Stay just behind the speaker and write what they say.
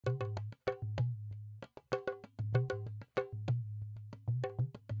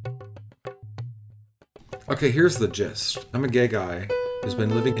Okay, here's the gist. I'm a gay guy who's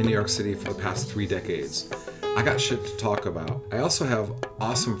been living in New York City for the past 3 decades. I got shit to talk about. I also have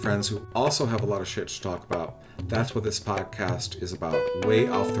awesome friends who also have a lot of shit to talk about. That's what this podcast is about, way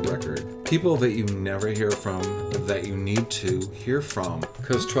off the record. People that you never hear from, that you need to hear from.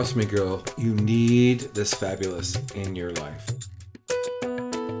 Because trust me, girl, you need this fabulous in your life.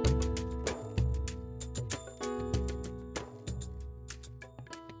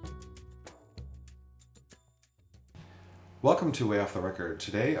 Welcome to Way Off the Record.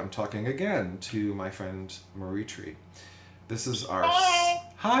 Today I'm talking again to my friend Marie Tree. This is our... Hi.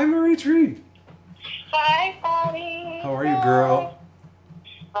 Hi, Marie Tree. Hi, Bonnie. How are you, girl?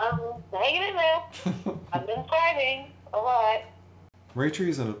 Hanging in there. I've been fighting a lot. Marie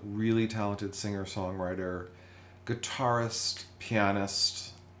Tree is a really talented singer-songwriter, guitarist,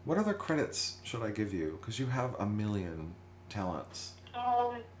 pianist. What other credits should I give you? Because you have a million talents.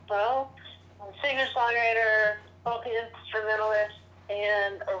 Well, I'm a singer-songwriter, vocalist, instrumentalist,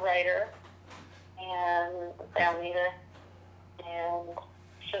 and a writer, and a band leader, and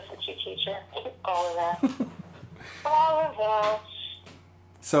substitute teacher. All of that. All of that.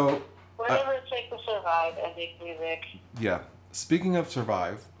 So... Whatever it takes to survive and make music. Yeah. Speaking of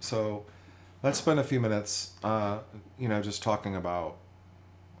survive, so let's spend a few minutes, just talking about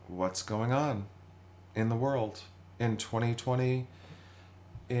what's going on in the world in 2020.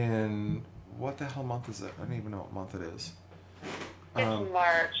 In what the hell month is it? I don't even know what month it is. It's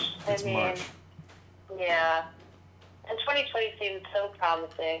March. It's March. Yeah. And 2020 seemed so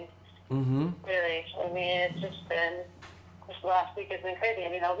promising. Mm-hmm. Really. I mean, it's just been, this last week has been crazy. I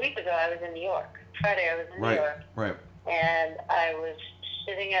mean, a week ago I was in New York. Friday I was in New York. Right. And I was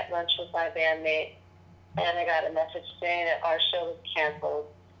sitting at lunch with my bandmate, and I got a message saying that our show was canceled.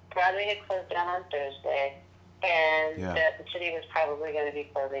 Broadway had closed down on Thursday, and that the city was probably going to be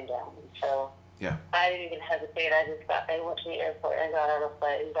closing down. So I didn't even hesitate. I went to the airport and got on a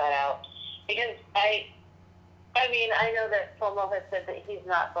flight and got out. Because I know that Cuomo has said that he's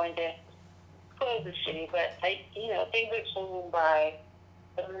not going to close the city, but things are changing by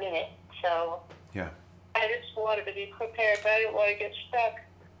the minute. So I just wanted to be prepared, but I didn't want to get stuck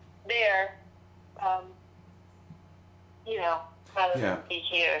there, rather than be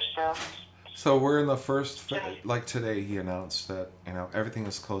here. So we're in the first, like today he announced that, everything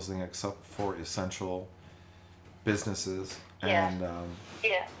is closing except for essential businesses. And,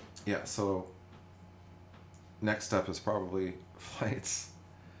 so next step is probably flights.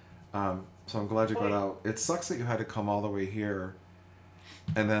 So I'm glad you got out. It sucks that you had to come all the way here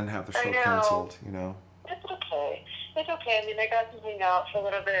and then have the show canceled, It's okay. It's okay. I mean, I got to hang out for a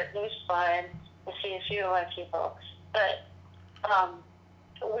little bit. It was fun to see a few of my people. But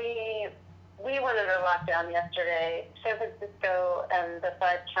we went under lockdown yesterday. San Francisco and the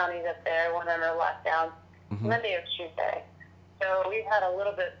 5 counties up there went under lockdown Monday or Tuesday. So we've had a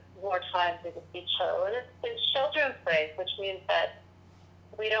little bit more time to the beach show. And it's shelter in place, which means that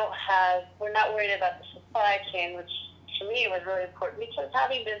we're not worried about the supply chain, which to me was really important because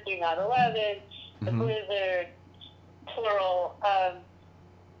having been through 9/11, the blizzard, plural,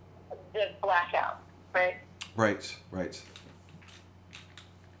 the blackout, right? Right.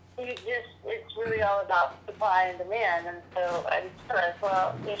 It's really all about supply and demand, and so I decided,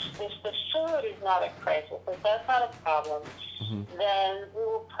 well, if the food is not a crisis, if that's not a problem, then we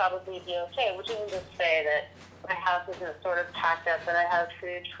will probably be okay, which isn't to say that my house isn't sort of packed up and I have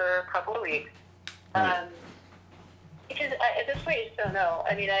food for a couple of weeks. Right. Because at this point, you just don't know.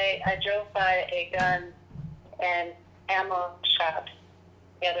 I mean, I drove by a gun and ammo shop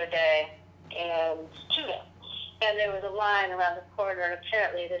the other day and shoot it. And there was a line around the corner, and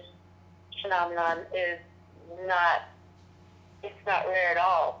apparently this phenomenon is not rare at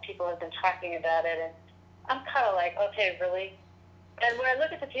all. People have been talking about it, and I'm kind of like, okay, really? And when I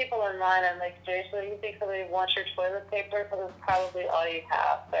look at the people online, I'm like, seriously, you think somebody wants your toilet paper? Because it's probably all you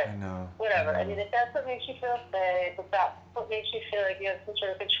have. But I know. Whatever. I mean, if that's what makes you feel safe, if that's what makes you feel like you have some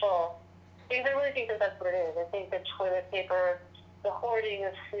sort of control, because I really think that that's what it is. I think the toilet paper, the hoarding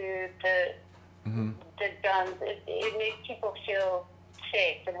of food, the guns, it makes people feel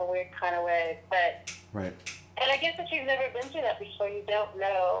safe in a weird kind of way. But and I guess if you've never been through that before, you don't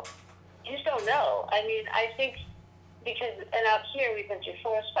know. You just don't know. I mean, I think and out here we've been through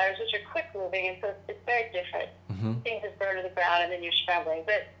forest fires, which are quick moving, and so it's very different. Things just burn to the ground, and then you're scrambling.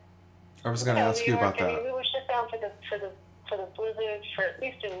 But I was going to ask you about that. I mean, we were shut down for the blizzard for at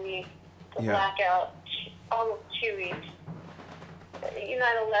least a week. The blackout, almost 2 weeks.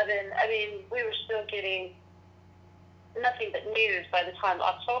 9/11. I mean, we were still getting nothing but news by the time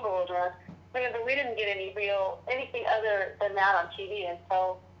October rolled around. Remember, we didn't get anything other than that on TV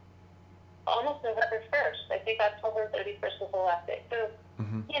until almost November 1st. I think October 31st was the last day. So,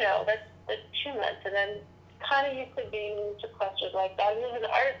 that's 2 months. And then kind of used to being sequestered like that. And as an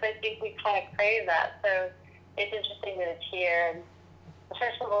artist, I think we kind of crave that. So it's interesting that it's here. And the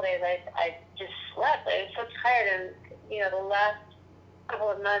first couple of days, I just slept. I was so tired. And, the last couple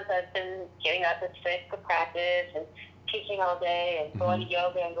of months, I've been getting up at 6 to practice and teaching all day and going to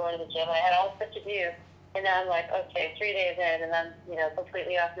yoga and going to the gym. I had all this stuff to do. And now I'm like, okay, 3 days in, and I'm,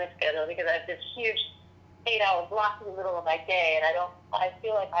 completely off my schedule because I have this huge 8-hour block in the middle of my day, and I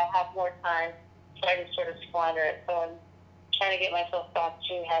feel like I have more time, so I just sort of squander it. So I'm trying to get myself back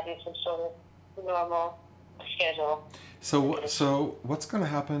to having some sort of normal schedule. So what's going to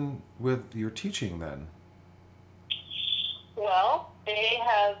happen with your teaching then? Well,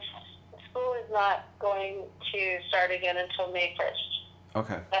 school is not going to start again until May 1st.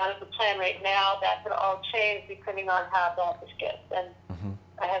 Okay. That is the plan right now. That could all change depending on how that gets. And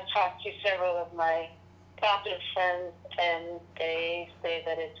I have talked to several of my Baptist friends, and they say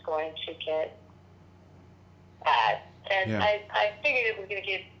that it's going to get bad. And I figured it was going to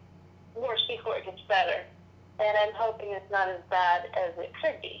get worse before it gets better. And I'm hoping it's not as bad as it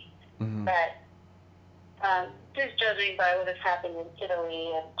could be. But just judging by what has happened in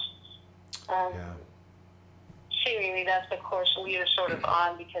Italy and seemingly that's the course we are sort of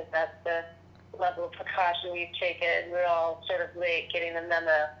on because that's the level of precaution we've taken. We're all sort of late getting the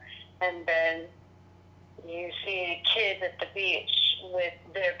memo. And then you see kids at the beach with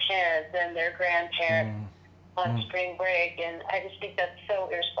their parents and their grandparents on spring break. And I just think that's so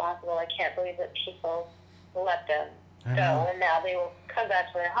irresponsible. I can't believe that people let them go. And now they will come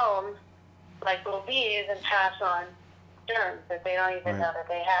back to their homes like little bees and pass on germs that they don't even know that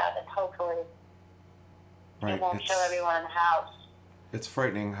they have. And hopefully it won't kill everyone in the house. It's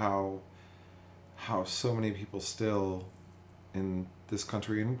frightening how so many people still in this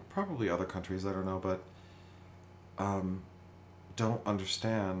country and probably other countries, I don't know, but don't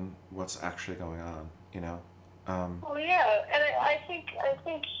understand what's actually going on, Well, yeah, and I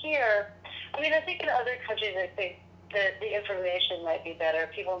think here, I think in other countries, I think that the information might be better.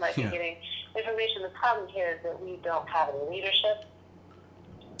 People might be getting information. The problem here is that we don't have any leadership.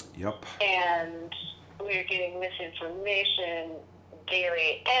 Yep. And we're getting misinformation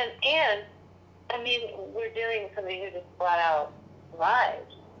daily. And we're dealing with somebody who just flat out lies.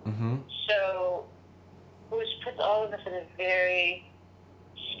 So, which puts all of us in a very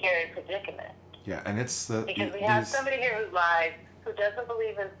scary predicament. Yeah, and it's because we have somebody here who lies, who doesn't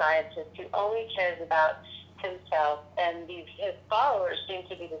believe in scientists, who only cares about himself, and his followers seem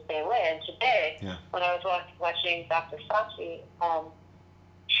to be the same way. And today, when I was watching Dr. Fauci,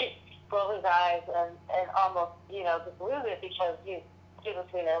 she rolled his eyes and almost, just lose it because he was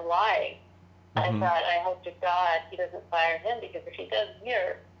seen there lying. I thought, I hope to God he doesn't fire him, because if he does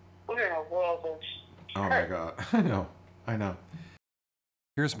here, we're in a world of oh my God. I know.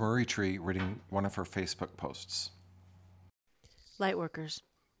 Here's Marie Tree reading one of her Facebook posts. Lightworkers.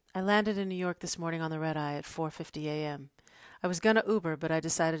 I landed in New York this morning on the red eye at 4:50 a.m. I was going to Uber, but I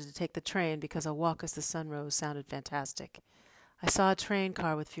decided to take the train because a walk as the sun rose sounded fantastic. I saw a train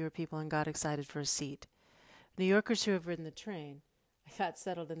car with fewer people and got excited for a seat. New Yorkers who have ridden the train, I got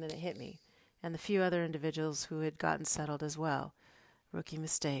settled and then it hit me, and the few other individuals who had gotten settled as well. Rookie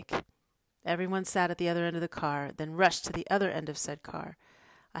mistake. Everyone sat at the other end of the car, then rushed to the other end of said car.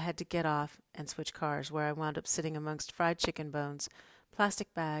 I had to get off and switch cars, where I wound up sitting amongst fried chicken bones,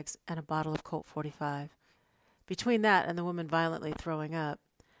 plastic bags, and a bottle of Colt 45. Between that and the woman violently throwing up,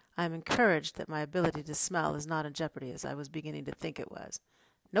 I am encouraged that my ability to smell is not in jeopardy as I was beginning to think it was.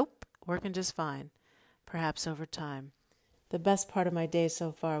 Nope, working just fine. Perhaps over time. The best part of my day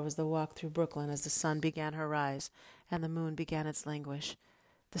so far was the walk through Brooklyn as the sun began her rise and the moon began its languish.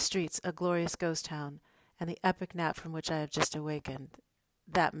 The streets, a glorious ghost town, and the epic nap from which I have just awakened.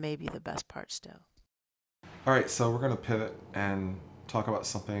 That may be the best part still. All right, so we're going to pivot and talk about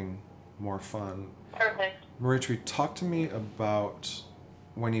something more fun. Perfect. Marie, talk to me about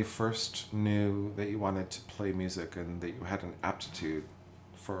when you first knew that you wanted to play music and that you had an aptitude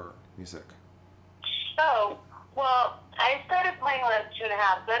for music. Oh, well, I started playing when I was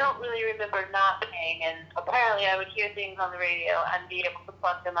 2.5, so I don't really remember not playing, and apparently I would hear things on the radio and be able to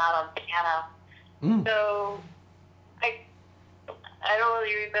pluck them out on the piano. So I don't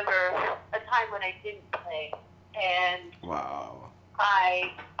really remember a time when I didn't play. And wow.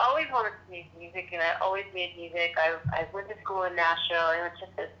 I always wanted to make music, and I always made music. I went to school in Nashville. I went to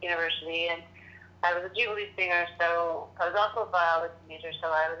Fisk University, and I was a Jubilee singer, so I was also a biology major, so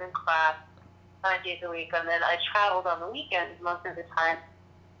I was in class 5 days a week, and then I traveled on the weekends most of the time.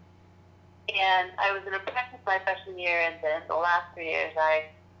 And I was in a practice my freshman year, and then the last 3 years I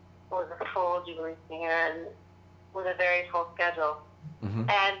was a full Jubilee singer and with a very full schedule. Mm-hmm.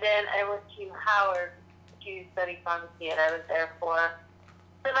 And then I went to Howard to study pharmacy, and I was there for a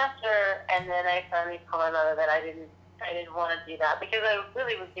semester, and then I finally told my mother that I didn't want to do that, because I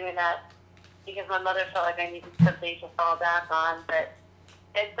really was doing that because my mother felt like I needed something to fall back on.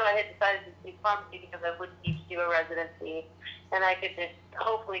 And so I had decided to do pharmacy because I wouldn't need to do a residency, and I could just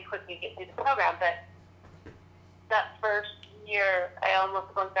hopefully quickly get through the program. But that first year, I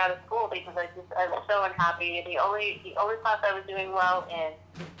almost flunked out of school because I was so unhappy. And the only class I was doing well in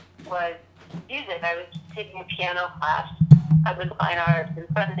was music. I was taking a piano class at the Fine Arts,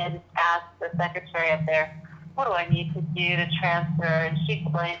 and then asked the secretary up there, what do I need to do to transfer? And she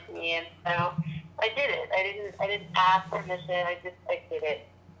explained to me, and so I did it. I didn't ask permission. I did it,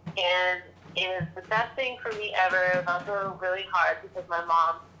 and it was the best thing for me ever. It was also really hard because my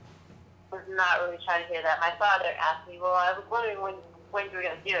mom was not really trying to hear that. My father asked me, well, I was wondering when you were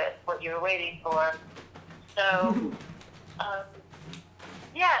going to do it, what you were waiting for. So,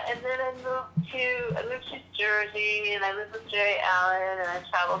 yeah, and then I moved to Jersey, and I lived with Jerry Allen, and I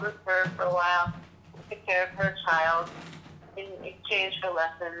traveled with her for a while, took care of her child in exchange for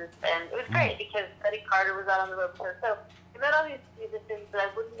lessons, and it was great because Betty Carter was out on the road with her. So I met all these musicians that I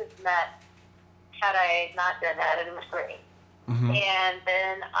wouldn't have met had I not done that, and it was great. Mm-hmm. And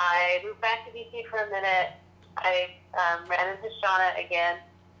then I moved back to DC for a minute. I ran into Shauna again,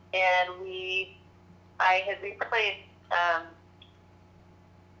 and I had replaced.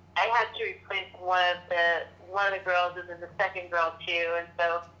 I had to replace one of the girls, and then the second girl too. And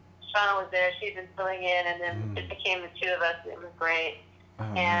so Shauna was there. She'd been filling in, and then it became the two of us. It was great,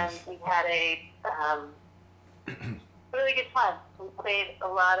 and nice. we had a really good time. We played a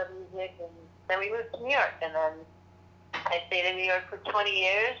lot of music, and then we moved to New York, and then I stayed in New York for 20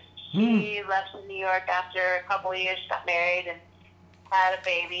 years. She left New York after a couple of years, got married, and had a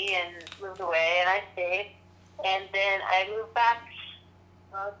baby, and moved away, and I stayed. And then I moved back.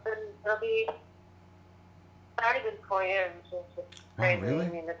 Well, it's already been 4 years, which is just crazy. Really? I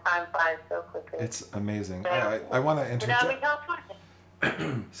mean, the time flies so quickly. It's amazing. So, I want to interject. now I'm in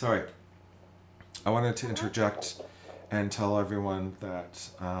California. Sorry. I wanted to interject and tell everyone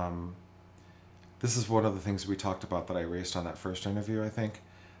that this is one of the things we talked about that I erased on that first interview, I think.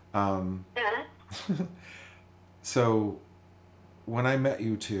 So when I met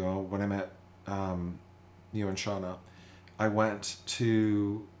you two, when I met you and Shauna, I went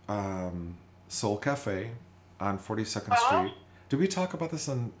to Soul Cafe on 42nd Street. Did we talk about this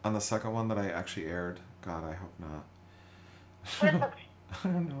on the second one that I actually aired? God, I hope not. I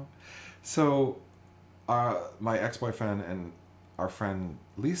don't know. So my ex-boyfriend and our friend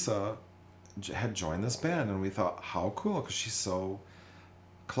Lisa had joined this band, and we thought, how cool, because she's so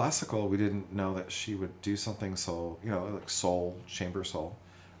classical. We didn't know that she would do something so, like soul, chamber soul,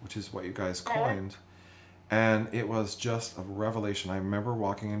 which is what you guys coined. And it was just a revelation. I remember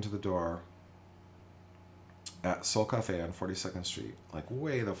walking into the door at Soul Cafe on 42nd Street, like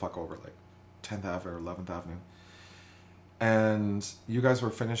way the fuck over, like 10th Avenue or 11th Avenue. And you guys were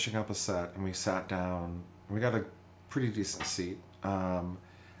finishing up a set, and we sat down, and we got a pretty decent seat. And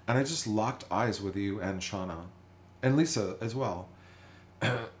I just locked eyes with you and Shauna, and Lisa as well.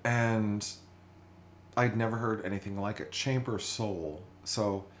 And I'd never heard anything like it. Chamber soul.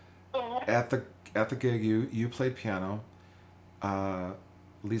 So at the gig, you played piano,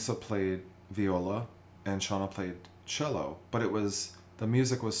 Lisa played viola, and Shauna played cello. But the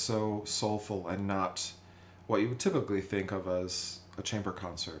music was so soulful and not what you would typically think of as a chamber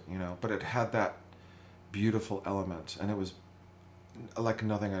concert, But it had that beautiful element, and it was like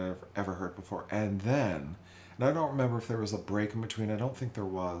nothing I'd ever heard before. And I don't remember if there was a break in between. I don't think there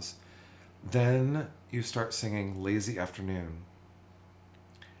was. Then you start singing Lazy Afternoon.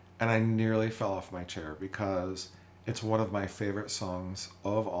 And I nearly fell off my chair because it's one of my favorite songs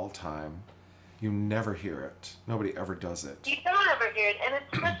of all time. You never hear it. Nobody ever does it. You don't ever hear it, and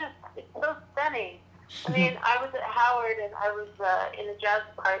it's so stunning. I mean, I was at Howard, and I was in the jazz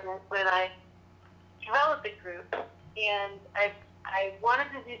department when I developed the group, and I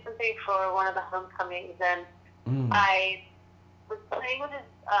wanted to do something for one of the homecomings, and I was playing with this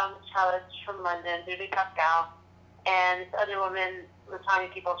cellist from London, Judy Pascal, and this other woman,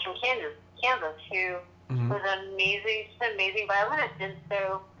 Latanya Peoples from Kansas, who was an amazing violinist. And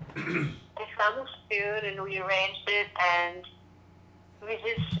so I found the spoon, and we arranged it, and we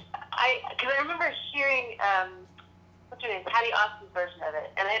just, because I remember hearing, what's her name, Patty Austin's version of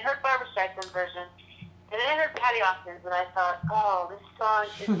it, and I had heard Barbra Streisand's version, and then I heard Patty Austin's, and I thought, oh, this song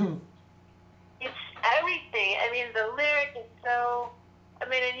is, it's everything. I mean, the lyric is so, and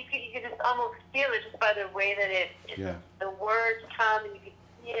you could just almost feel it just by the way that the words come, and you could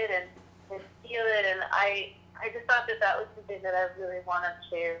see it and feel it, and I just thought that was something that I really wanted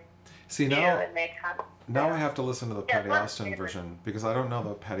to See, do now, and make happen. now I have to listen to the Yeah, Patty what's Austin your favorite? version because I don't know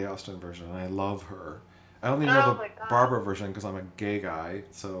the Patty Austin version, and I love her. I only know my the God. Barbara version because I'm a gay guy,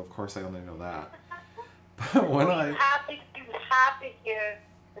 so of course I only know that. But when You I have to hear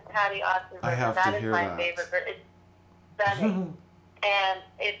the Patty Austin version. I have to That is hear my that. favorite version. It's stunning. And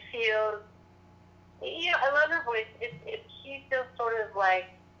it feels, I love her voice. She feels sort of like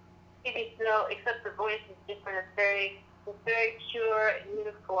Phoebe Snow, except the voice is different. It's very pure and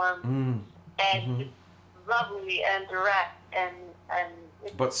uniform, and Mhm. just lovely and direct and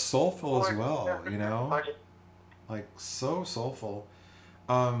it's But soulful as gorgeous. well, you know? Gorgeous. Like so soulful.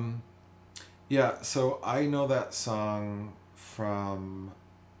 Um yeah, so I know that song from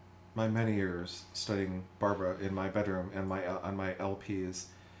my many years studying Barbara in my bedroom and on my LPs.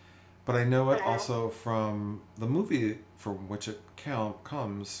 But I know it also from the movie from which it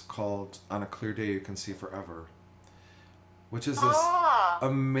comes called On a Clear Day You Can See Forever, which is this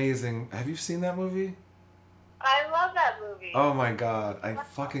amazing. Have you seen that movie? I love that movie. Oh my God, I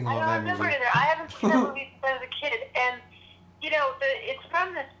fucking love I that don't remember movie. either. I haven't seen that movie since I was a kid, and it's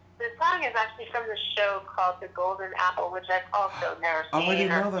from this. The song is actually from the show called The Golden Apple, which I've also never seen. Oh, I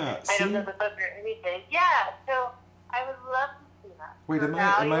didn't or know that. I don't See? know the book or anything. Yeah, so I would love to see that. Wait, So am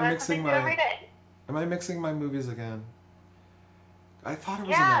now I you have mixing something to do every my day. am I mixing my movies again? I thought it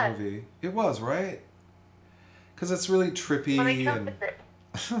was in Yes. that movie. It was, right? Because it's really trippy When I come and visit.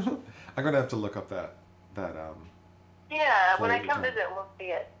 I'm gonna have to look up that Yeah, when I Play come time. visit, we'll see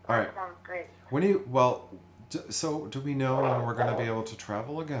it. All That right. sounds great. When you so do we know when we're gonna be able to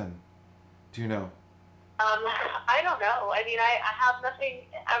travel again? Do you know? I don't know. I mean, I have nothing.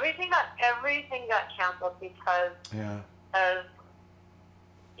 Everything got canceled because Yeah. of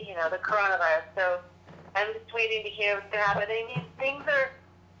the coronavirus. So I'm just waiting to hear what's gonna happen. I mean,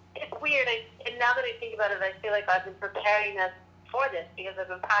 it's weird. And now that I think about it, I feel like I've been preparing us for this because I've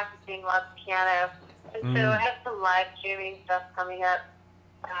been practicing lots of piano, and so I have some live streaming stuff coming up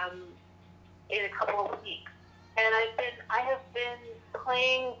in a couple of weeks. And I have been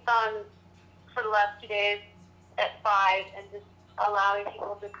playing songs for the last 2 days at 5 and just allowing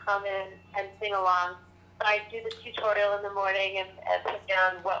people to come in and sing along. So I do the tutorial in the morning and put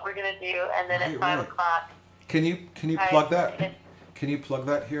down what we're gonna do, and then at 5 o'clock. Can you plug that? Can you plug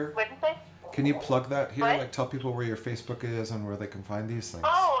that here? What did you say? Can you plug that here? What? Like tell people where your Facebook is and where they can find these things.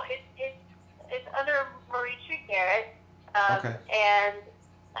 Oh, it's under Marie Tree Garrett. Okay. And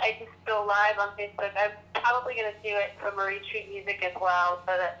I just go live on Facebook. I'm probably going to do it for Marie Tree Music as well,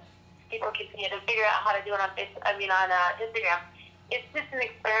 so that people can see it and figure out how to do it on Instagram. It's just an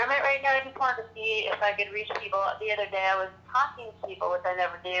experiment right now. I just wanted to see if I could reach people. The other day I was talking to people, which I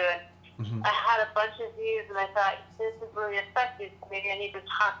never do, and I had a bunch of views, and I thought, this is really effective. Maybe I need to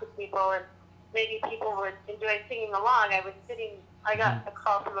talk to people, and maybe people would enjoy singing along. I got a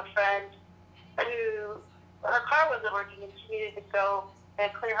call from a friend who, her car wasn't working, and she needed to go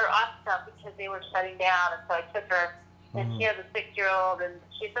and clear her aux out because they were shutting down, and so I took her, and she has a 6-year-old, and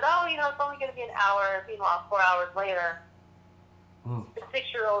she said, it's only going to be an hour. Meanwhile, 4 hours later, the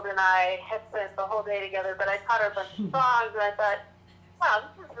 6-year-old and I had spent the whole day together, but I taught her a bunch of songs, and I thought, wow,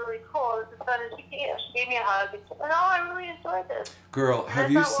 this is really cool. This is fun. And she gave me a hug, and she said, I really enjoyed this. Girl, And have I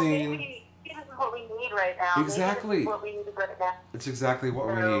you thought, seen? Maybe this is what we need right now. Exactly. Maybe this is what we need right now. It's exactly what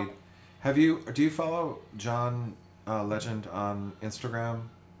we So- need. Do you follow John Legend on Instagram?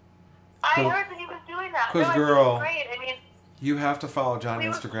 I 'Cause- heard that he was doing that. 'cause I think girl- it's great. I mean, You have to follow John We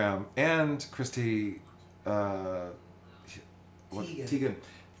were- Instagram and Christy. Tegan.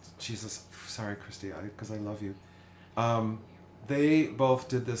 Jesus, sorry, Christy, because I love you. They both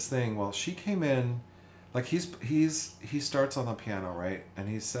did this thing. Well, she came in, like he starts on the piano, right? And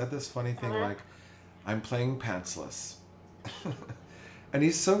he said this funny thing like, "I'm playing pantsless," and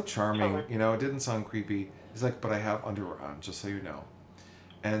he's so charming. You know, it didn't sound creepy. He's like, "But I have underwear on, just so you know."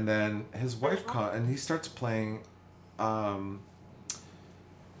 And then his wife and he starts playing. I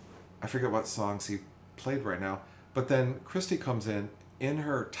forget what songs he played right now, but then Christy comes in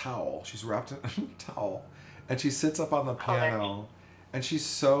her towel. She's wrapped in a towel, and she sits up on the piano, and she's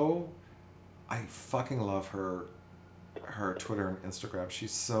so. I fucking love her Twitter and Instagram.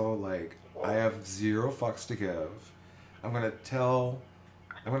 She's so like, I have 0 fucks to give. I'm gonna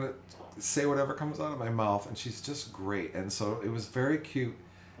say whatever comes out of my mouth, and she's just great. And so it was very cute,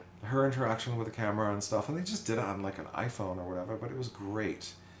 her interaction with the camera and stuff, and they just did it on like an iPhone or whatever, but it was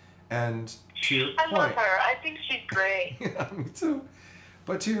great. And to your I point, love her. I think she's great. yeah, me too.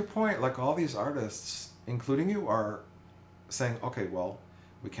 But to your point, like all these artists, including you, are saying, okay, well,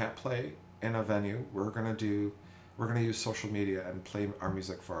 we can't play in a venue. We're we're going to use social media and play our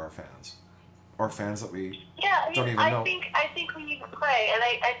music for our fans. Or fans that we don't even know. I think we need to play, and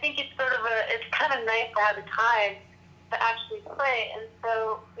I think it's it's kind of nice to have the time to actually play. And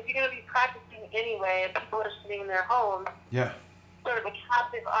so if you're going to be practicing anyway, and people are sitting in their homes, sort of a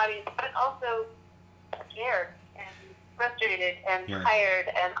captive audience, but also scared and frustrated and tired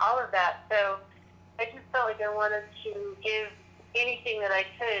and all of that. So I just felt like I wanted to give anything that I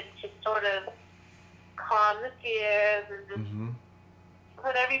could to sort of calm the fears and just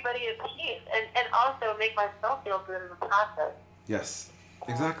put everybody at peace and also make myself feel good in the process. Yes,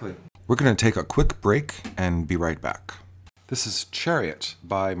 exactly. We're going to take a quick break and be right back. This is Chariot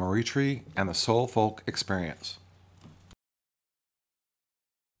by Maritri and the Soul Folk Experience.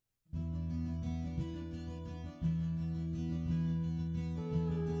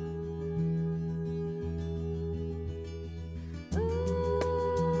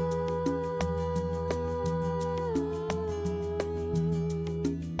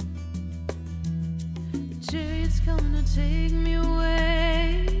 Take me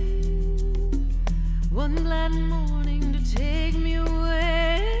away, one glad morning to take me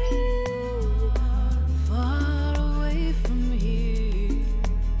away, far away from here,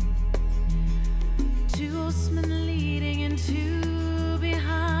 two horsemen leading into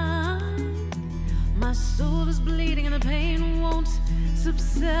behind. My soul is bleeding and the pain won't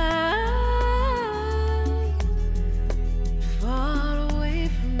subside. Far away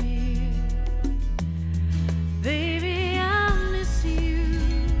from here, baby.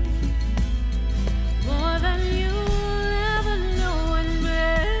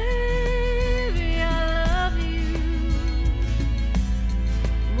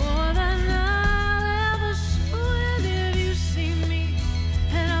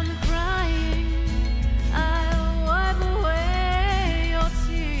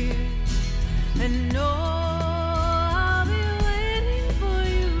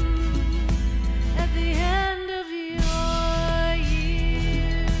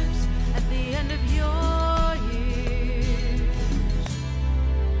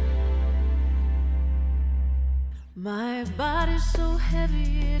 My body's so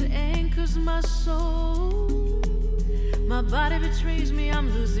heavy it anchors my soul. My body betrays me, I'm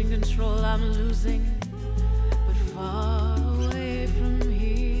losing control, I'm losing. But far away from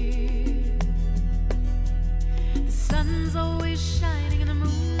here, the sun's always shining and the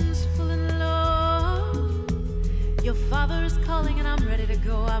moon's full and low. Your father is calling and I'm ready to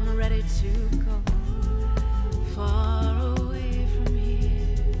go, I'm ready to go. Far away from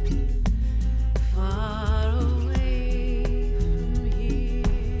here, far away.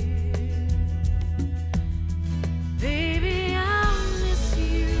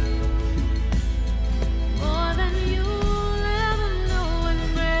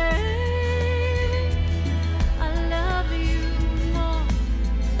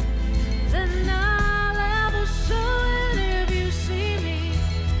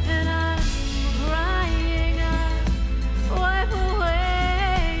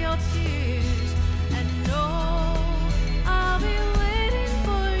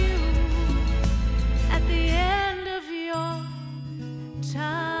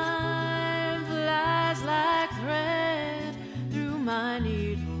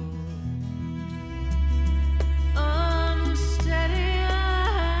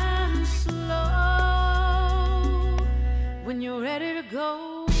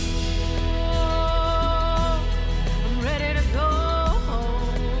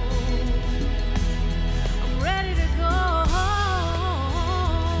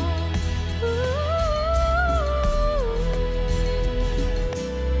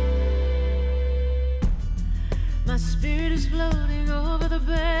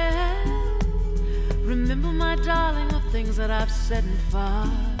 That I've said and far,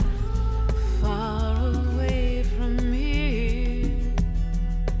 far away from here.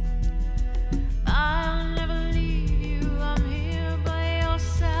 I'll never leave you, I'm here by your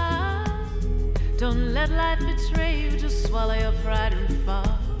side. Don't let life betray you, just swallow your pride and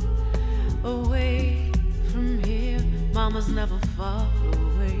far away from here. Mama's never far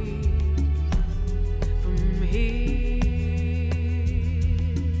away from here.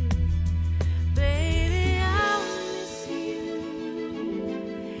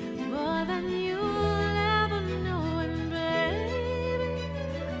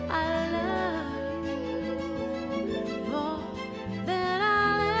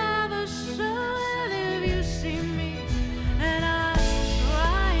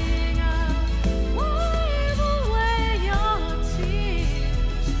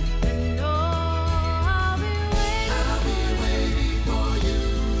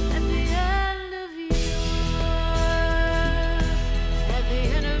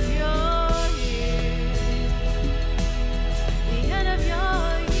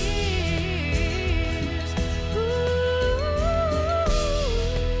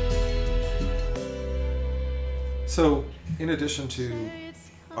 So, in addition to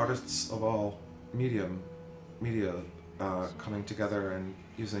artists of all media coming together and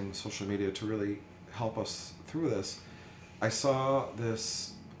using social media to really help us through this, I saw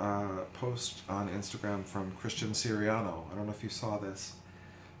this post on Instagram from Christian Siriano. I don't know if you saw this,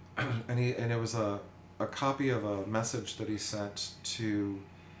 and it was a copy of a message that he sent to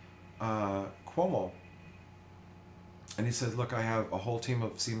Cuomo, and he said, "Look, I have a whole team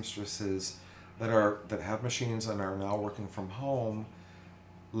of seamstresses that have machines and are now working from home.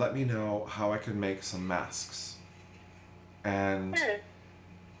 Let me know how I can make some masks." And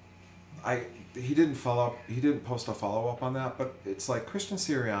he didn't post a follow-up on that, but it's like Christian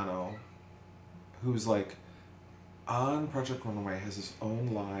Siriano, who's like on Project Runway, has his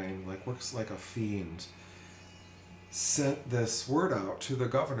own line, like works like a fiend, sent this word out to the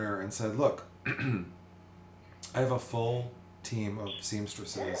governor and said, "Look, I have a full team of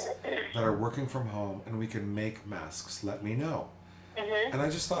seamstresses that are working from home and we can make masks. Let me know." And I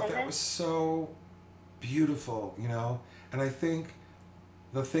just thought that was so beautiful, you know? And I think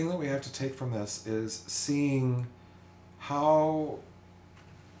the thing that we have to take from this is seeing how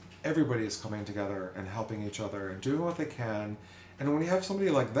everybody is coming together and helping each other and doing what they can. And when you have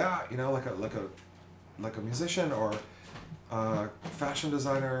somebody like that, you know, like a musician or a fashion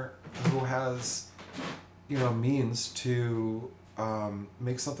designer who has, you know, means to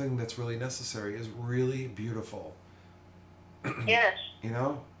make something that's really necessary, is really beautiful. Yes. You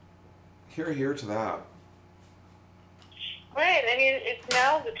know? Here to that. Right. I mean, it's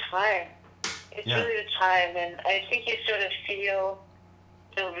now the time. It's really the time, and I think you sort of feel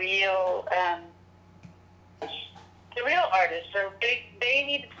the real artists. So they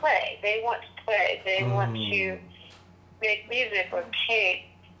need to play. They want to play. They want to make music or paint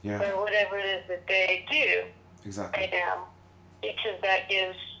or whatever it is that they do. Exactly. Right now, because that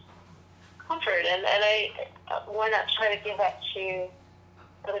gives comfort, and why not try to give that to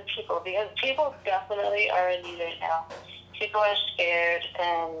other people? Because people definitely are in need right now. People are scared,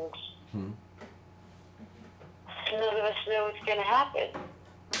 and none of us know what's going to happen.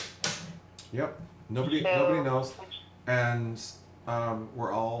 Yep. Nobody knows. And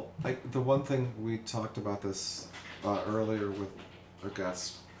we're all, like, the one thing we talked about this earlier with a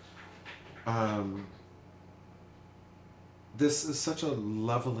guest, this is such a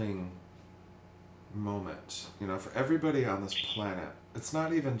leveling moment, you know, for everybody on this planet. It's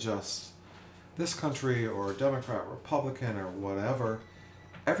not even just this country or Democrat, Republican, or whatever.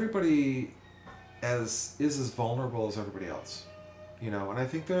 Everybody is as vulnerable as everybody else, you know. And I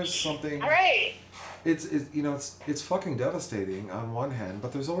think there's something. Right. It's you know, it's fucking devastating on one hand,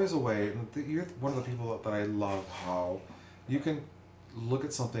 but there's always a way. And you're one of the people that I love, how you can look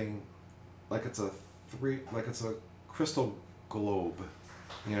at something like it's a crystal globe,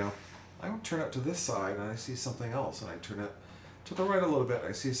 you know. I would turn it to this side and I see something else, and I turn it to the right a little bit and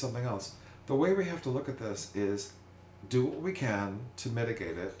I see something else. The way we have to look at this is do what we can to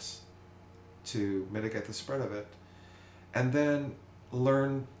mitigate it, to mitigate the spread of it, and then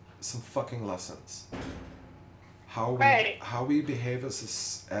learn some fucking lessons. How we behave as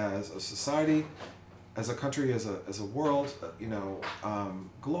a society, as a country, as a world, you know,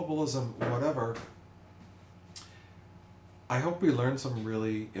 globalism, whatever. I hope we learn some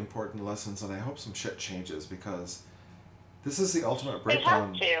really important lessons, and I hope some shit changes, because this is the ultimate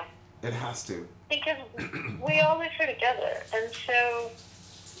breakdown. It has to. Because we all live here together, and so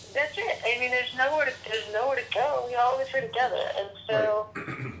that's it. I mean, there's nowhere to go. We all live here together, and so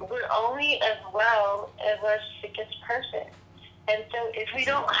we're only as well as our sickest person. And so if we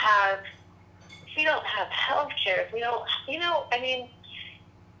don't have health care, if we don't, you know, I mean,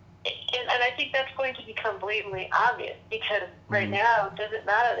 and I think that's going to become blatantly obvious, because right now it doesn't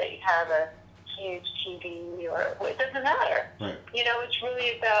matter that you have a huge TV, or it doesn't matter. Right. You know, it's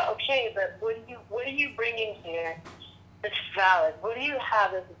really about, okay, but what are you bringing here that's valid? What do you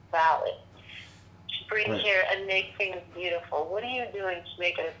have that's valid to bring here and make things beautiful? What are you doing to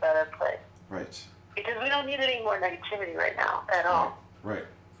make it a better place? Right. Because we don't need any more negativity right now at all. Right.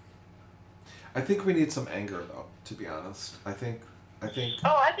 I think we need some anger, though, to be honest. I think.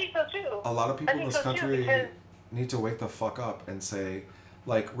 Oh, I think so too. A lot of people in this country need to wake the fuck up and say,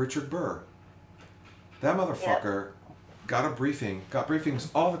 like Richard Burr, that motherfucker got briefings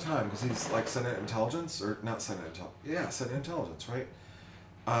all the time, because he's like Senate Intelligence, or not Senate Intelligence, Senate Intelligence, right?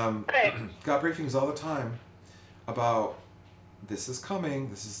 Got briefings all the time about this is coming,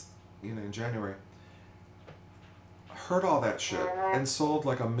 this is, you know, in January. Heard all that shit and sold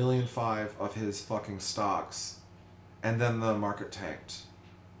like 1.5 million of his fucking stocks, and then the market tanked.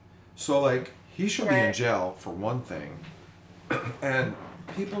 So like, he should be in jail for one thing, and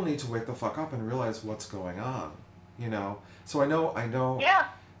people need to wake the fuck up and realize what's going on. you know. So I know. Yeah.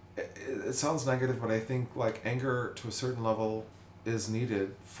 It sounds negative, but I think like anger to a certain level is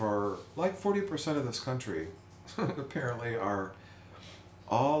needed for like 40% of this country apparently are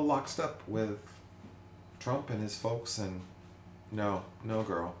all lockstep with Trump and his folks, and no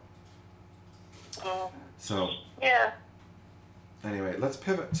girl. So yeah. Anyway, let's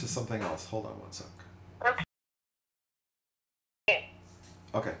pivot to something else. Hold on one sec.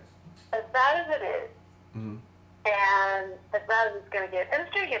 Okay. As bad as it is, mm-hmm. and as bad as it's going to get, and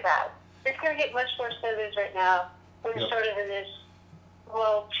it's going to get bad. It's going to get much worse than it is right now. We're sort of in this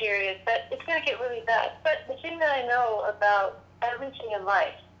lull period, but it's going to get really bad. But the thing that I know about everything in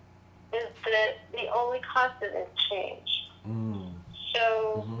life is that the only constant is change.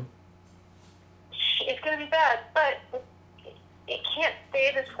 So it's going to be bad, but it can't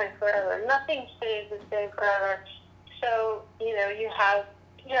stay this way forever. Nothing stays the same forever. So, you know, you have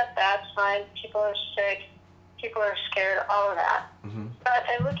bad times, people are sick, people are scared, all of that. But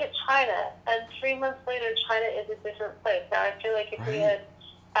I look at China, and 3 months later, China is a different place. Now, I feel like if we had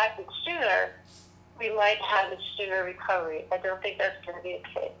acted sooner, we might have a sooner recovery. I don't think that's going to be the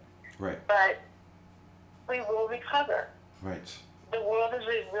case. Right. But we will recover. Right. The world is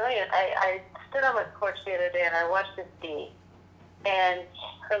resilient. I stood on my porch the other day, and I watched this bee, and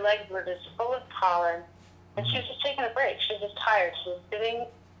her legs were just full of pollen, and she was just taking a break. She was just tired. She was sitting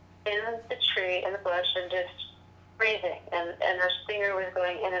in the tree, in the bush, and just breathing, and her stinger was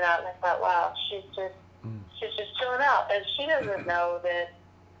going in and out, and I thought, wow, she's just chilling out, and she doesn't know that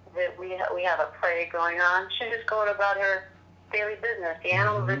we have a plague going on. She's just going about her daily business. The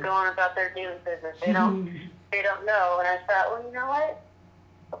animals are going about their daily business. They don't know, and I thought, well, you know what?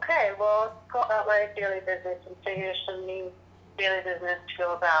 Okay, well, let's go about my daily business and figure some new daily business to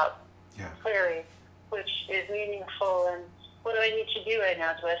go about clearly, which is meaningful. And what do I need to do right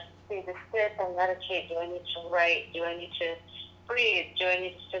now? Do I need to sit and meditate? Do I need to write? Do I need to breathe? Do I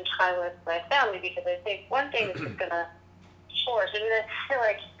need to spend time with my family? Because I think one thing is just going to force. I mean, I feel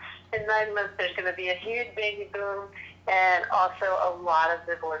like in 9 months there's going to be a huge baby boom and also a lot of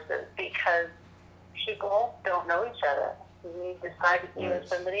divorces because people don't know each other. You decide to be with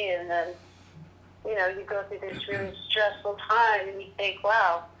somebody, and then, you know, you go through this really stressful time, and you think,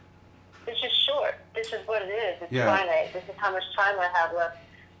 wow, this is short. This is what it is. It's finite. This is how much time I have left.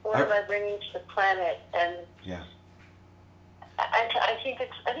 What am I bringing to the planet? And I think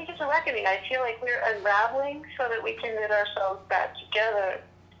it's a reckoning. I feel like we're unraveling so that we can knit ourselves back together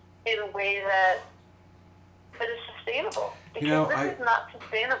in a way that is sustainable. Because this is not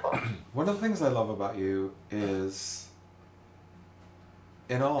sustainable. One of the things I love about you is,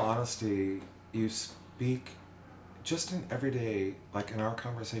 in all honesty, you speak just in everyday, like in our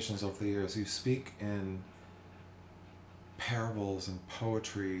conversations over the years, you speak in parables and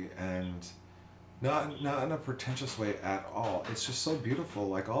poetry, and not in a pretentious way at all. It's just so beautiful.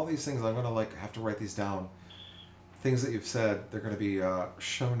 Like all these things, I'm gonna have to write these down. Things that you've said, they're gonna be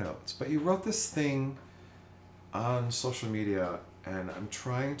show notes. But you wrote this thing on social media, and I'm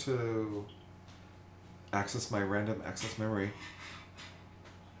trying to access my random access memory.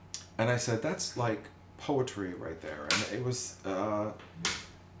 And I said, that's like poetry right there. And it was, I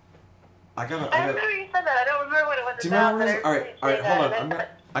remember you said that. I don't remember what it was about. Do you remember what it was? All right, hold on.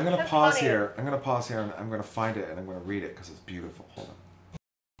 I'm gonna pause here. I'm gonna pause here, and I'm gonna find it, and I'm gonna read it because it's beautiful. Hold on.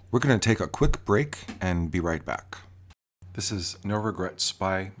 We're gonna take a quick break and be right back. This is No Regrets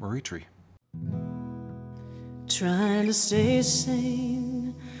by Maritri. Trying to stay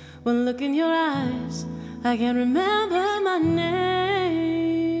sane when look in your eyes, I can't remember my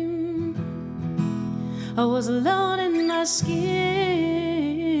name. I was alone in my skin,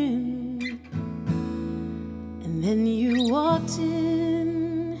 and then you walked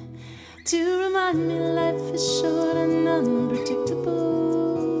in to remind me life is short and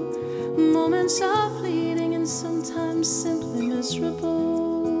unpredictable. Moments are fleeting and sometimes simply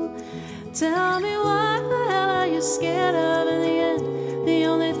miserable. Tell me what the hell are you scared of in the end? The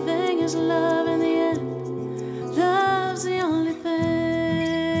only thing is love in the end. Love's the only thing.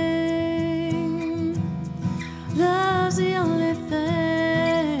 Love's the only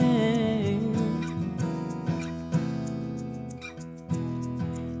thing.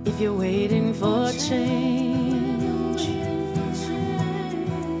 If you're waiting for change,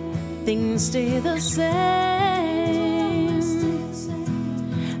 things stay the same.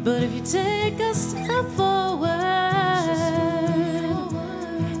 But if you take a step forward,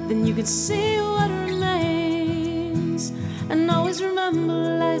 then you can see what remains. And always remember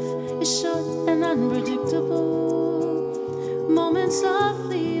life is short and unpredictable. Moments are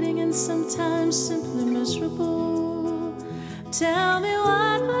fleeting and sometimes simply miserable. Tell me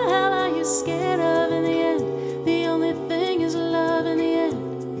what the hell are you scared of in the end? The only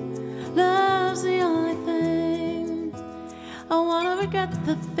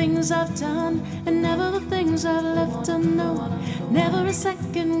the things I've done, and never the things I've left unknown. Never a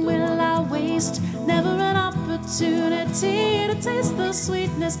second will I waste, never an opportunity to taste the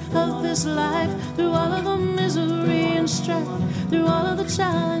sweetness of this life. Through all of the misery and strife, through all of the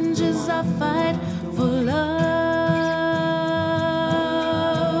challenges I fight for love.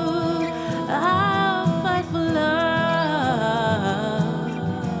 I'll fight for love.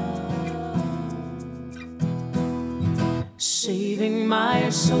 Saving my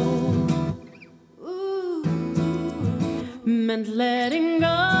soul meant letting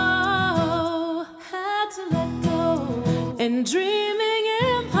go. Had to let go. And dreaming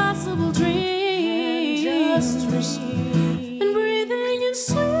impossible dreams. And just dream. And breathing in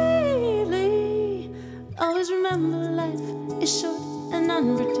sweetly. Always remember life is short and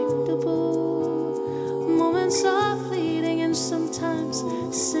unpredictable. Moments are fleeting and sometimes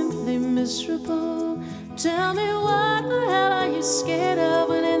simply miserable. Tell me, what the hell are you scared of,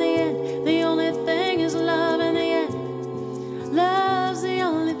 when in the end the only thing is love? In the end, love's the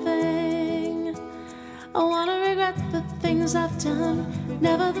only thing. I wanna regret the things I've done,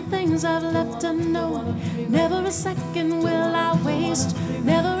 never the things I've left unknown. Never a second will I waste,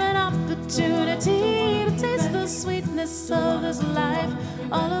 never an opportunity to taste the sweetness of this life.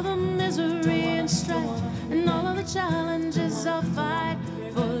 All of the misery and strife, and all of the challenges I'll fight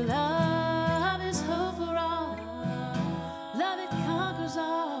for love. Is hope for all. Love, it conquers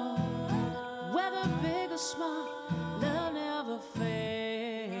all. Whether big or small, love never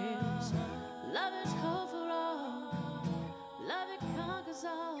fails. Love is hope for all. Love, it conquers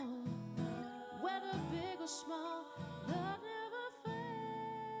all. Whether big or small, love never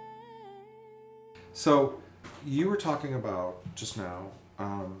fails. So, you were talking about just now,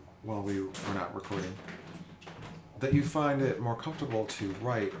 while we were not recording, that you find it more comfortable to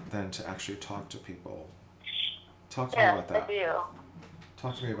write than to actually talk to people. Talk to me about that. I do.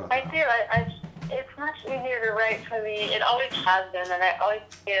 Talk to me about I that. do. It's much easier to write for me. It always has been, and I always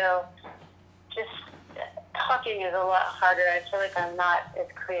feel just talking is a lot harder. I feel like I'm not as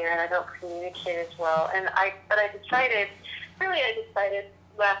clear, and I don't communicate as well. But I decided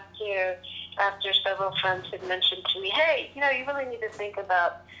last year, after several friends had mentioned to me, hey, you really need to think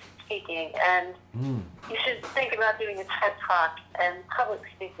about speaking, and you should think about doing a TED Talk and public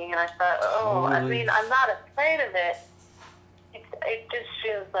speaking. And I thought, I mean, I'm not afraid of it. It just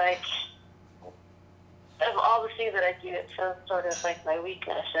feels like, of all the things that I do, it feels sort of like my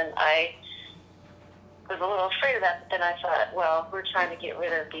weakness. And I was a little afraid of that, but then I thought, well, we're trying to get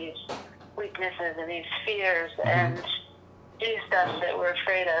rid of these weaknesses and these fears and do stuff that we're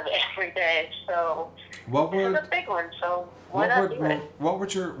afraid of every day. So it's a big one, so why not do it? What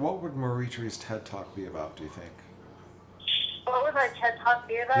would Marie-Therese TED Talk be about, do you think? What would my TED Talk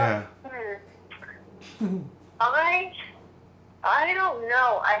be about? Yeah. I don't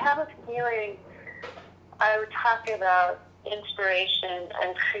know. I have a feeling I would talk about inspiration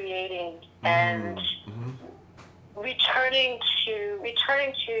and creating and returning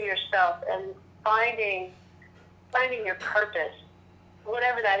to yourself and finding your purpose,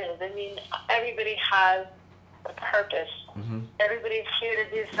 whatever that is. I mean, everybody has a purpose. Everybody's here to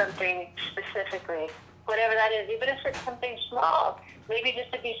do something specifically, whatever that is, even if it's something small. Maybe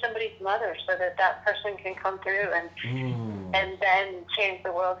just to be somebody's mother, so that person can come through and then change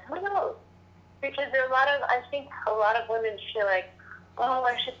the world. Who knows? Because I think a lot of women feel like, oh,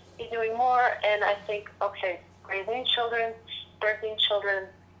 I should be doing more. And I think, okay, raising children, birthing children,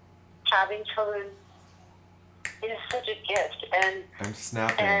 having children is such a gift. And I'm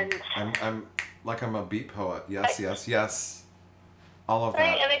snapping. I'm like I'm a beat poet. Yes, yes. All of that.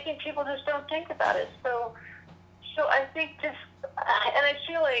 Right, and I think people just don't think about it. So I think and I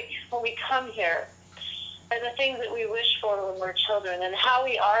feel like when we come here, and the things that we wish for when we're children, and how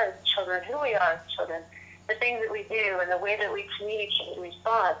we are as children, who we are as children, the things that we do, and the way that we communicate and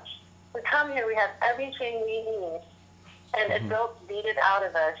respond. We come here, we have everything we need, and adults beat it out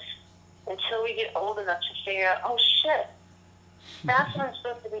of us until we get old enough to figure out, oh shit, that's what I'm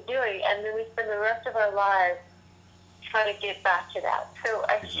supposed to be doing, and then we spend the rest of our lives trying to get back to that. So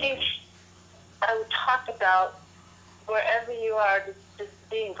I think I would talk about wherever you are, just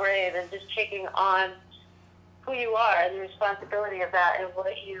being brave and just taking on who you are and the responsibility of that, and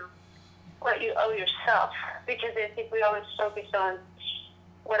what you owe yourself. Because I think we always focus on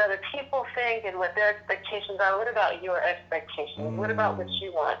what other people think and what their expectations are. What about your expectations? What about what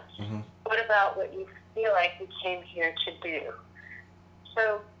you want? What about what you feel like you came here to do?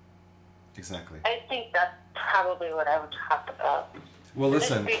 So exactly. I think that's probably what I would talk about. Well,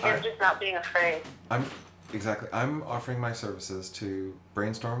 listen, just not being afraid. I'm offering my services to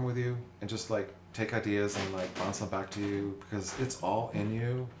brainstorm with you and just like take ideas and like bounce them back to you because it's all in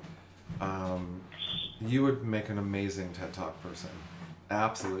you. You would make an amazing TED Talk person.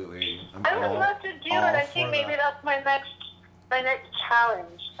 Absolutely. I would love to do it. I think maybe that's my next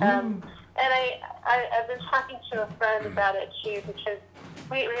challenge. And I've been talking to a friend about it too because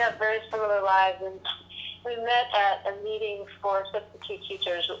we have very similar lives, and we met at a meeting for substitute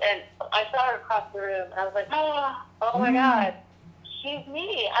teachers, and I saw her across the room, and I was like, oh my God, she's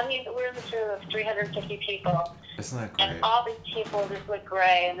me. I mean, we're in this room of 350 people. Isn't that great? And all these people just look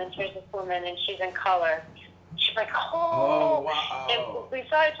gray, and then here's this woman, and she's in color. She's like, oh wow. And we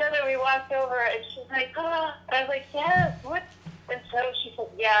saw each other, we walked over, and she's like, oh. And I was like, yes, what? And so she said,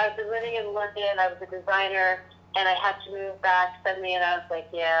 yeah, I've been living in London, I was a designer, and I had to move back suddenly, and I was like,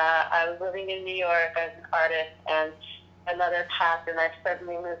 yeah, I was living in New York, I was an artist, and another path, and I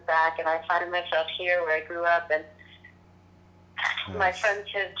suddenly moved back, and I find myself here where I grew up, and my friends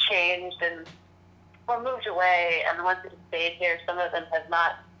have changed, and or moved away, and the ones that have stayed here, some of them have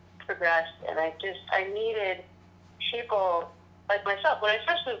not progressed, and I needed people like myself. When I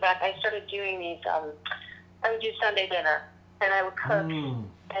first moved back, I started doing these, I would do Sunday dinner, and I would cook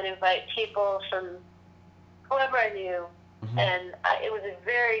and invite people from whoever I knew, and it was a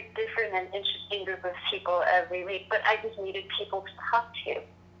very different and interesting group of people every week, but I just needed people to talk to.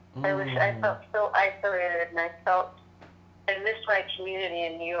 I felt so isolated, and I missed my community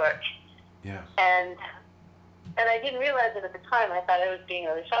in New York. Yeah. And I didn't realize it at the time. I thought I was being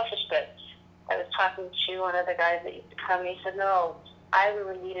really selfish, but I was talking to one of the guys that used to come, and he said, no, I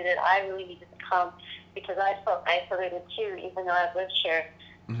really needed it. I really needed to come because I felt isolated too, even though I've lived here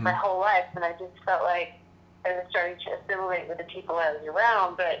my whole life, and I just felt like I was starting to assimilate with the people I was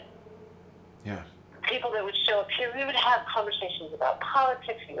around, but people that would show up here, we would have conversations about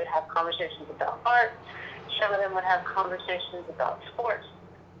politics, we would have conversations about art, some of them would have conversations about sports.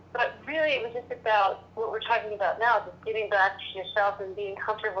 But really, it was just about what we're talking about now, just getting back to yourself and being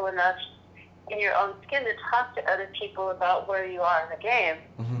comfortable enough in your own skin to talk to other people about where you are in the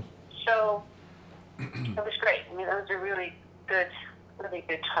game. So it was great. I mean, it was a really good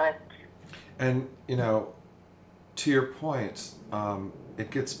time. And, to your point,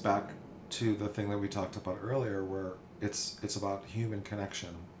 it gets back to the thing that we talked about earlier, where it's about human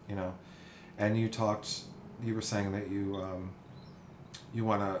connection, And you were saying that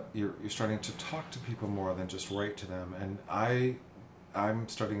you're starting to talk to people more than just write to them, and I'm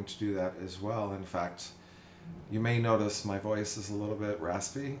starting to do that as well. In fact, you may notice my voice is a little bit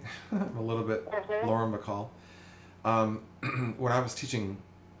raspy. I'm a little bit Lauren Bacall. When I was teaching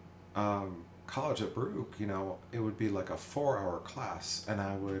college at Baruch, it would be like a 4-hour class, and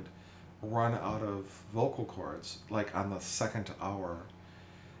I would run out of vocal cords like on the second hour,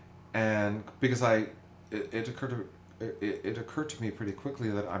 and because it occurred to me pretty quickly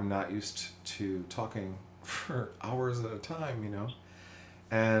that I'm not used to talking for hours at a time,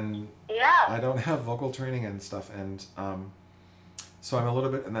 and I don't have vocal training and stuff, and so I'm a little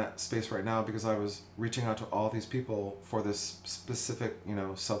bit in that space right now because I was reaching out to all these people for this specific,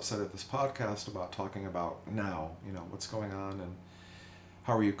 subset of this podcast about talking about now, what's going on and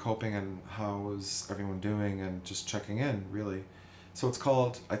how are you coping and how is everyone doing and just checking in, really. So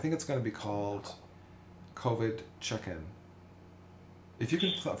I think it's going to be called COVID check-in. If you can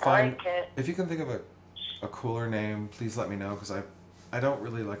if you can think of a cooler name, please let me know, because I don't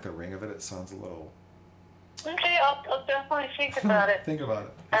really like the ring of it. It sounds a little. Okay, I'll definitely think about it. Think about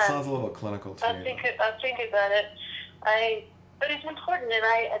it. It sounds a little clinical to me. I'll think about it. But it's important, and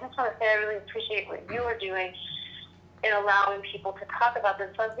I just want to say I really appreciate what you are doing in allowing people to talk about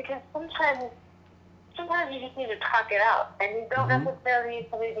themselves, because sometimes you just need to talk it out, and you don't necessarily need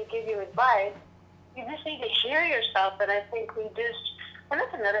somebody to give you advice. You just need to hear yourself, and I think and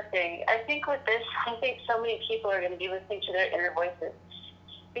that's another thing. I think with this, so many people are going to be listening to their inner voices,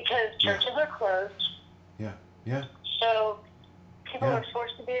 because churches are closed. Yeah. So people are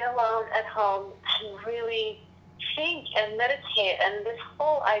forced to be alone at home and really think and meditate, and this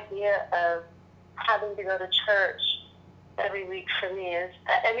whole idea of having to go to church every week for me is,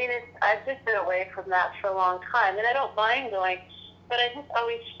 I've just been away from that for a long time, and I don't mind going, but I just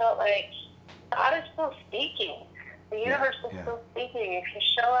always felt like God is still speaking. The universe is still speaking. If you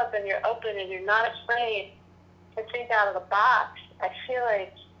show up and you're open and you're not afraid to think out of the box, I feel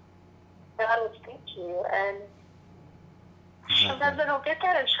like God will speak to you. And sometimes I don't get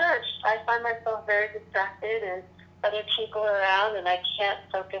that in church. I find myself very distracted and other people around, and I can't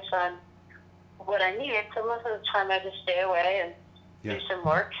focus on what I need. So most of the time I just stay away and do some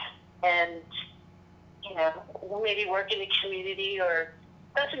work and, maybe work in the community. Or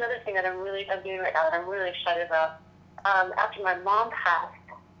that's another thing that I'm doing right now that I'm really excited about. After my mom passed,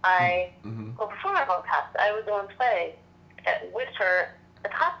 well, before my mom passed, I would go and play with her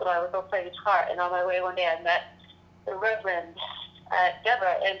at the hospital. I would go play guitar, and on my way one day I met the Reverend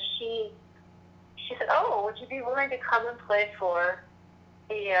Deborah, and she said, "Oh, would you be willing to come and play for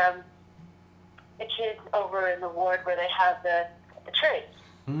the kids over in the ward where they have the trades?"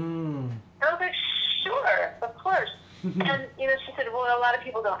 And I was like, "Sure, of course." And she said, "Well, a lot of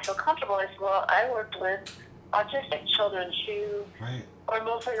people don't feel comfortable." I said, "Well, I worked with autistic children who are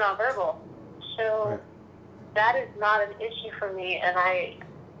mostly nonverbal, so that is not an issue for me, and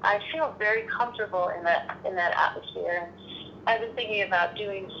I feel very comfortable in that atmosphere." And I've been thinking about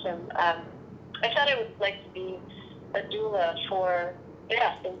doing some. I thought I would like to be a doula for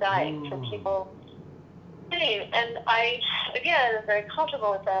death and dying for people. And I, again, am very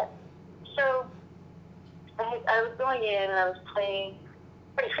comfortable with that. So I was going in and I was playing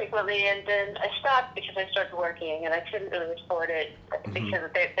pretty frequently, and then I stopped because I started working and I couldn't really afford it because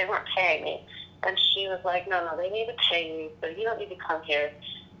they weren't paying me. And she was like, no, they need to pay you, so you don't need to come here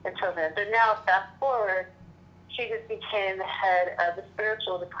until then. But now, fast forward, she just became the head of the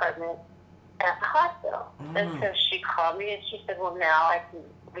spiritual department at the hospital. And so she called me and she said, well, now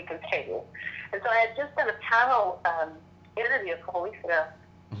we can pay you. And so I had just done a panel interview a couple weeks ago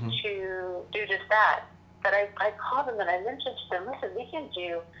to do just that. But I called them and I mentioned to them, listen, we can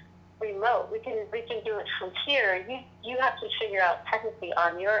do remote. We can do it from here. You have to figure out technically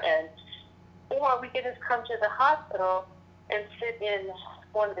on your end. Or we can just come to the hospital and sit in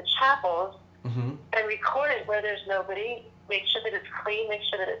one of the chapels and record it where there's nobody, make sure that it's clean, make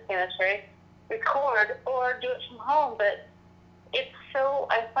sure that it's sanitary, record, or do it from home. But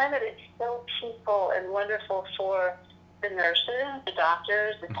I find that it's so peaceful and wonderful for the nurses, the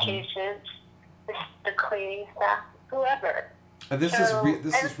doctors, the patients, the cleaning staff, whoever. And this is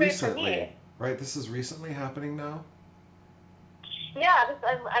recently, right? This is recently happening now? Yeah,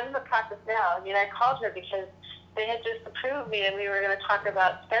 I'm in the process now. I mean, I called her because they had just approved me and we were going to talk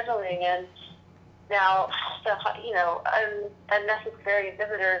about scheduling, and now, unnecessary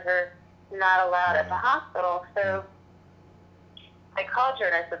visitors are not allowed at the hospital. So I called her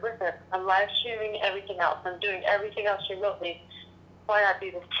and I said, listen, I'm live streaming everything else. I'm doing everything else remotely. Why not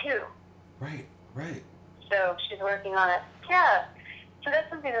do this too? Right. So she's working on it. Yeah. So that's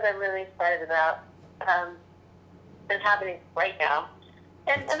something that I'm really excited about. That's happening right now.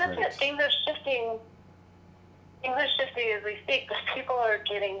 And that's it. Things are shifting as we speak, but people are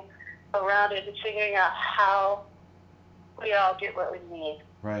getting around it and figuring out how we all get what we need.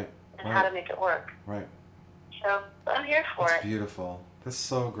 Right. And how to make it work. Right. So I'm here for it. That's beautiful. That's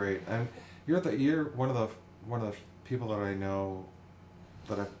so great. And you're one of the people that I know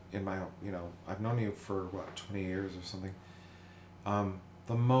that I've known you for 20 years or something.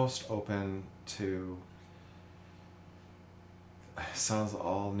 The most open to, sounds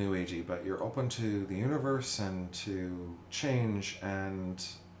all new agey, but you're open to the universe and to change, and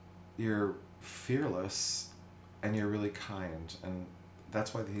you're fearless, and you're really kind, and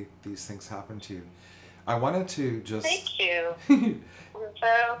that's why these things happen to you. I wanted to just... Thank you.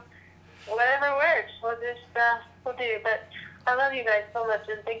 So, whatever works, we'll do. But I love you guys so much,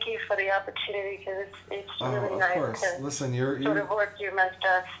 and thank you for the opportunity, because it's really nice. Of course. Listen, you're sort of work through my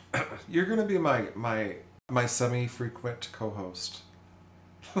stuff. You're going to be my semi-frequent co-host.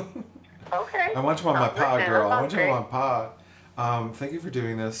 Okay. I want you on my pod, girl. I want you on my pod. Thank you for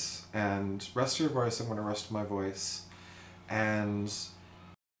doing this, and rest your voice. I'm going to rest my voice, and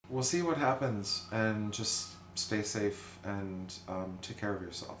we'll see what happens, and just stay safe and take care of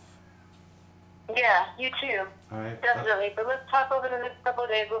yourself. Yeah, you too. All right. Definitely. But let's talk over the next couple of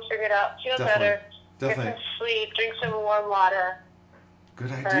days. We'll figure it out. Feel better. Definitely. Get some sleep. Drink some warm water.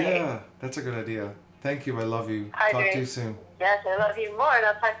 Good idea. Right. That's a good idea. Thank you. I love you. Hydrate. Talk to you soon. Yes, I love you more, and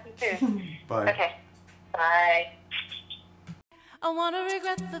I'll talk to you soon. Bye. Okay. Bye. I wanna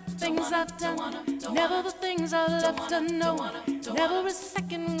regret the things I've done, never the things I left unknown. Never a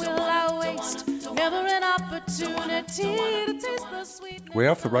second will I waste, never an opportunity to taste the sweet. Way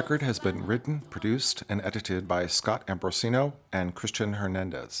Off the Record has been written, produced, and edited by Scott Ambrosino and Christian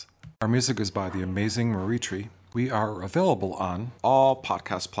Hernandez. Our music is by the amazing Marie Tree. We are available on all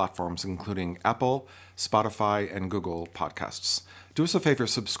podcast platforms, including Apple, Spotify, and Google Podcasts. Do us a favor,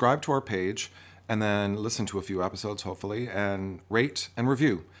 subscribe to our page, and then listen to a few episodes, hopefully, and rate and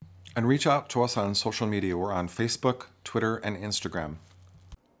review. And reach out to us on social media. We're on Facebook, Twitter, and Instagram.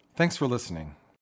 Thanks for listening.